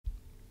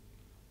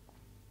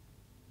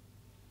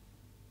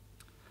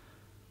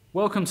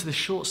Welcome to this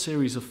short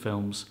series of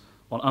films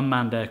on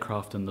unmanned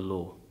aircraft and the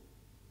law.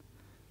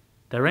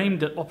 They're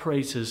aimed at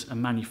operators and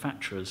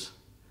manufacturers,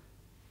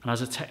 and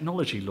as a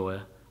technology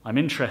lawyer, I'm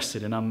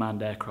interested in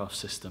unmanned aircraft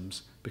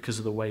systems because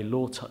of the way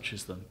law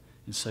touches them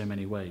in so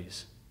many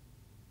ways.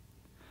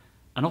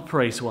 An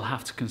operator will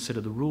have to consider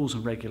the rules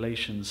and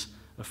regulations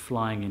of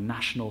flying in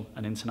national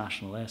and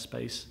international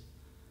airspace,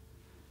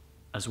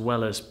 as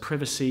well as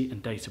privacy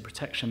and data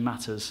protection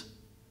matters,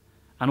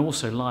 and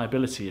also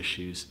liability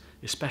issues,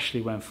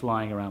 especially when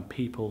flying around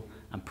people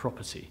and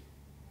property.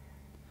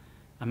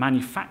 A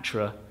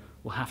manufacturer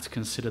will have to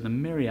consider the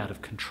myriad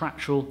of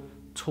contractual,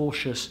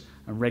 tortious,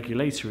 and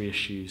regulatory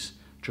issues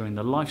during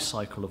the life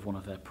cycle of one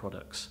of their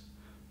products,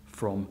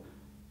 from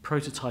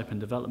prototype and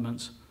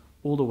development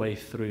all the way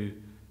through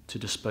to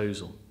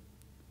disposal.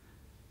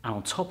 And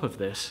on top of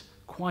this,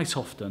 quite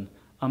often,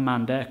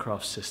 unmanned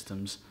aircraft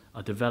systems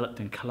are developed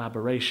in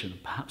collaboration,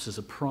 perhaps as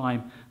a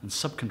prime and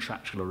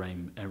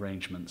subcontractual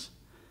arrangement.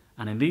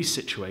 And in these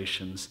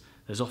situations,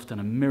 there's often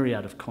a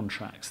myriad of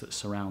contracts that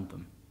surround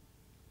them.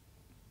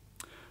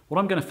 What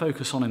I'm going to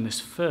focus on in this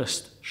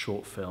first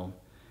short film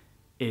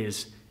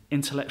is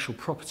intellectual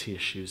property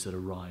issues that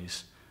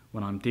arise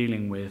when I'm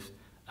dealing with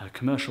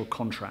commercial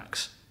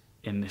contracts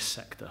in this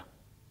sector.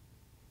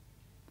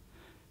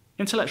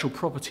 Intellectual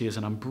property is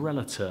an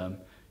umbrella term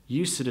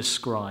used to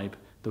describe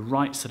the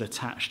rights that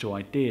attach to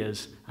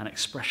ideas and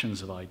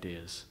expressions of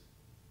ideas.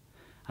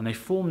 And they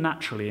form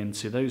naturally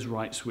into those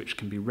rights which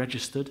can be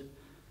registered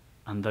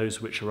and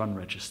those which are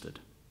unregistered.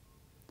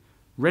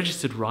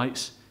 Registered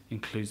rights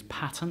include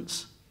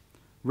patents,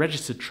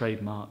 registered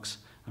trademarks,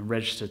 and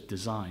registered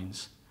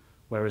designs,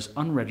 whereas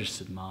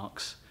unregistered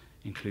marks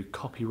include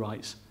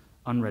copyrights,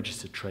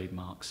 unregistered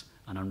trademarks,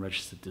 and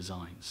unregistered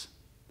designs.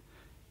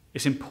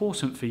 It's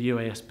important for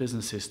UAS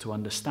businesses to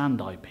understand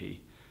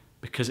IP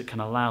because it can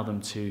allow them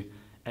to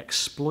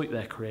exploit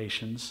their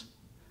creations,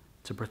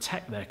 to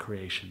protect their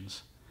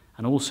creations,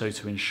 and also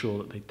to ensure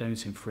that they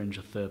don't infringe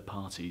on third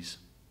parties.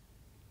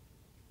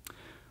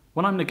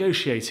 When I'm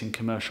negotiating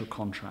commercial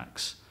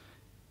contracts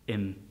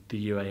in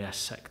the UAS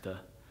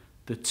sector,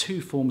 the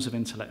two forms of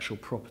intellectual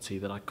property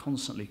that I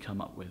constantly come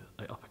up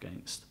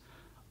against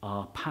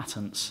are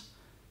patents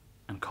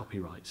and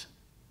copyright.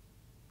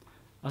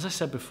 As I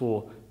said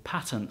before,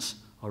 patents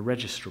are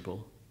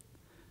registrable.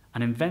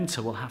 An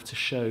inventor will have to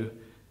show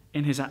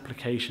in his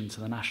application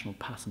to the National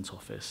Patent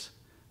Office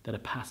that a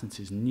patent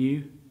is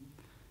new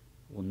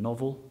or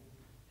novel,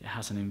 it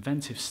has an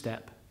inventive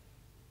step,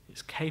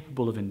 it's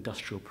capable of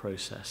industrial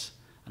process,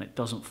 and it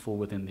doesn't fall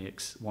within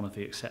one of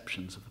the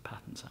exceptions of the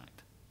Patents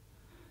Act.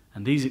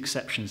 And these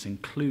exceptions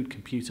include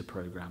computer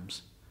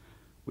programs,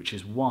 which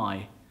is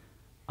why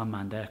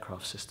unmanned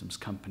aircraft systems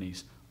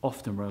companies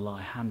often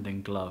rely hand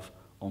in glove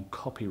on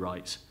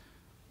copyright,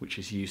 which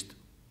is used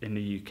in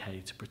the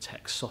UK to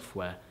protect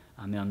software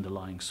and the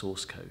underlying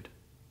source code.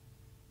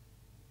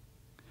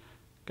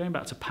 Going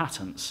back to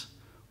patents,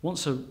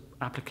 once an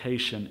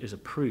application is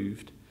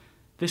approved,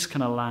 this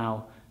can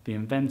allow the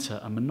inventor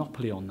a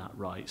monopoly on that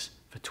right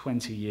for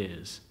 20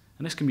 years,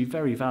 and this can be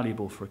very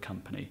valuable for a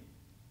company.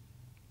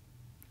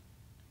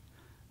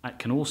 It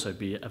can also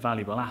be a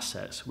valuable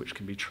asset which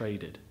can be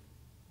traded.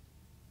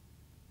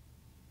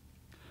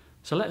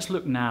 So let's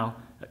look now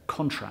at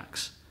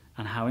contracts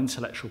and how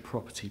intellectual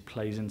property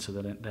plays into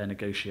their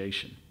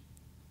negotiation.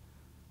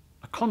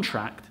 A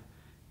contract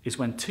is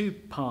when two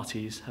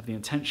parties have the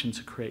intention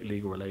to create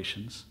legal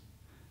relations.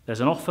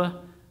 There's an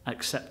offer,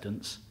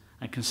 acceptance,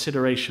 and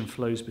consideration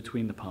flows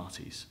between the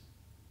parties.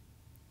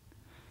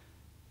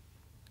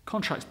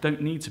 Contracts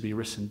don't need to be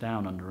written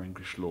down under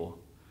English law,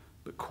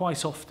 but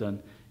quite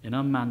often in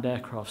unmanned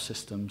aircraft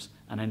systems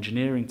and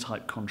engineering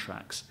type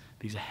contracts,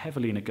 these are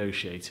heavily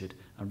negotiated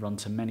and run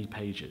to many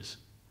pages.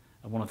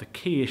 And one of the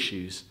key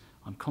issues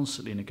I'm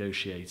constantly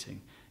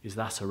negotiating is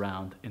that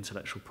around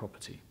intellectual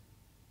property.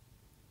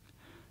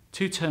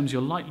 Two terms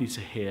you're likely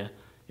to hear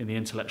in the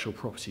intellectual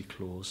property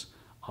clause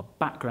are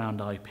background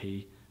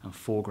IP and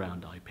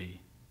foreground IP.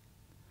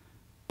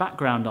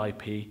 Background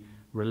IP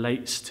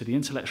relates to the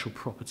intellectual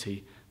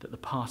property that the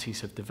parties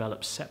have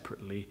developed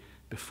separately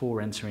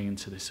before entering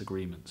into this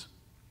agreement.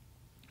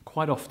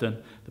 Quite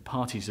often, the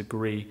parties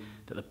agree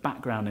that the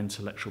background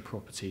intellectual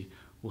property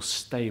will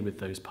stay with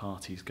those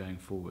parties going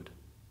forward.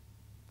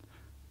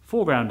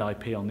 Foreground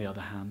IP, on the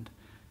other hand,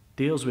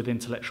 deals with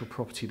intellectual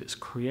property that's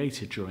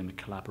created during the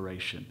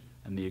collaboration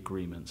and the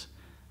agreement,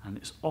 and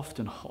it's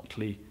often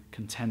hotly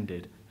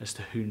contended as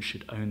to whom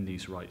should own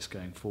these rights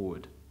going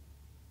forward.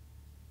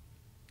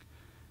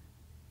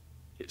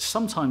 It's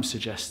sometimes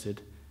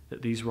suggested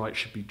that these rights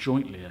should be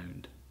jointly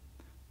owned,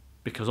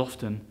 because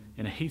often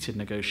in a heated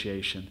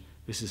negotiation,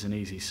 this is an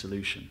easy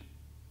solution.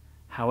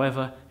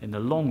 However, in the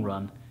long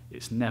run,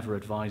 it's never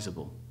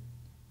advisable.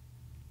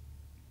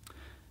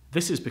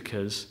 This is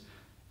because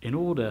in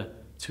order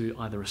to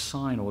either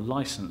assign or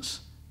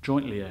license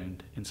jointly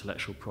owned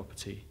intellectual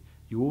property,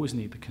 you always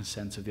need the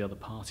consent of the other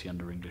party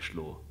under English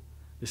law.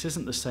 This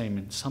isn't the same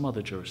in some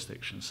other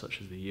jurisdictions, such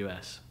as the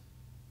US.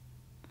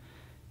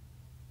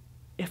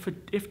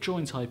 If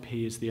joint IP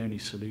is the only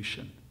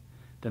solution,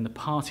 then the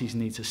parties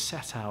need to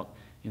set out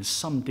in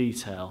some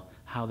detail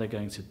how they're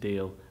going to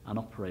deal and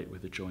operate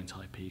with the joint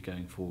IP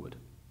going forward.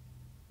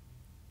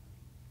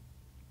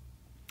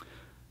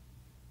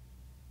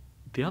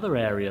 The other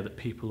area that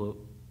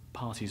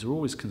parties are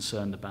always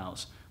concerned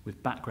about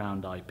with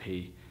background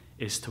IP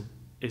is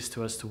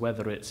as to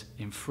whether it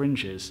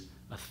infringes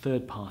a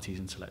third party's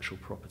intellectual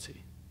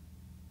property.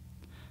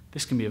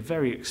 This can be a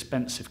very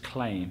expensive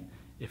claim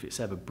if it's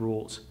ever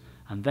brought,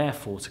 and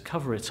therefore to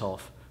cover it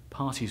off,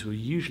 parties will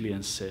usually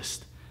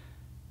insist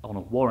on a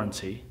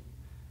warranty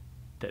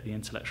that the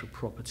intellectual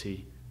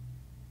property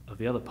of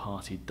the other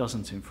party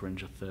doesn't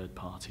infringe a third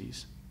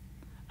party's,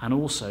 and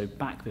also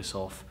back this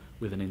off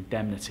with an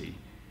indemnity,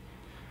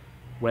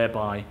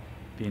 whereby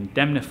the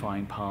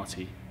indemnifying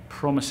party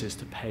promises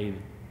to pay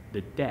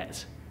the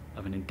debt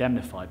of an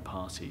indemnified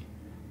party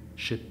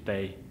should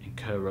they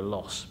incur a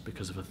loss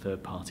because of a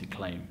third-party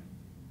claim.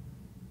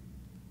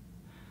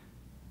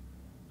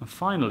 And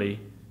finally,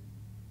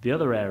 the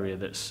other area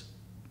that's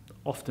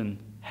often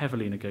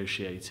heavily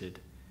negotiated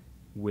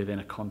within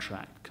a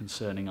contract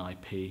concerning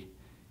IP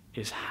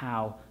is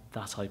how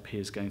that IP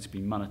is going to be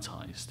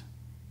monetized.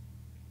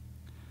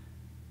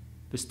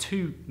 There's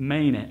two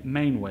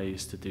main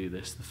ways to do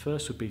this. The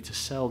first would be to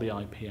sell the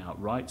IP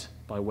outright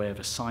by way of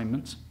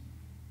assignment.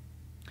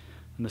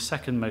 And the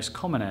second most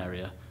common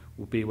area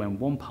will be when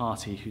one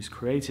party who's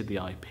created the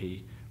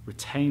IP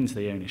retains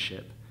the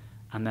ownership,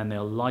 and then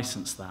they'll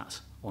license that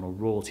on a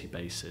royalty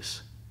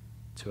basis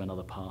to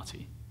another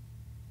party.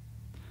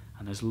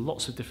 And there's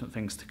lots of different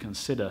things to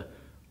consider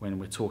when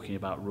we're talking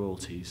about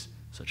royalties,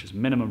 such as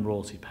minimum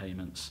royalty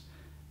payments,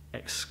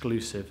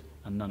 exclusive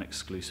and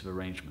non-exclusive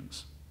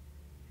arrangements.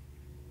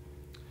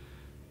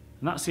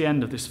 And that's the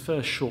end of this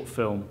first short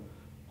film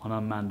on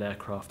unmanned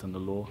aircraft and the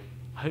law.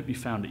 I hope you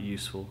found it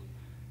useful.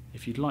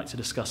 If you'd like to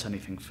discuss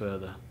anything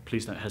further,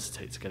 please don't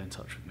hesitate to get in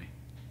touch with me.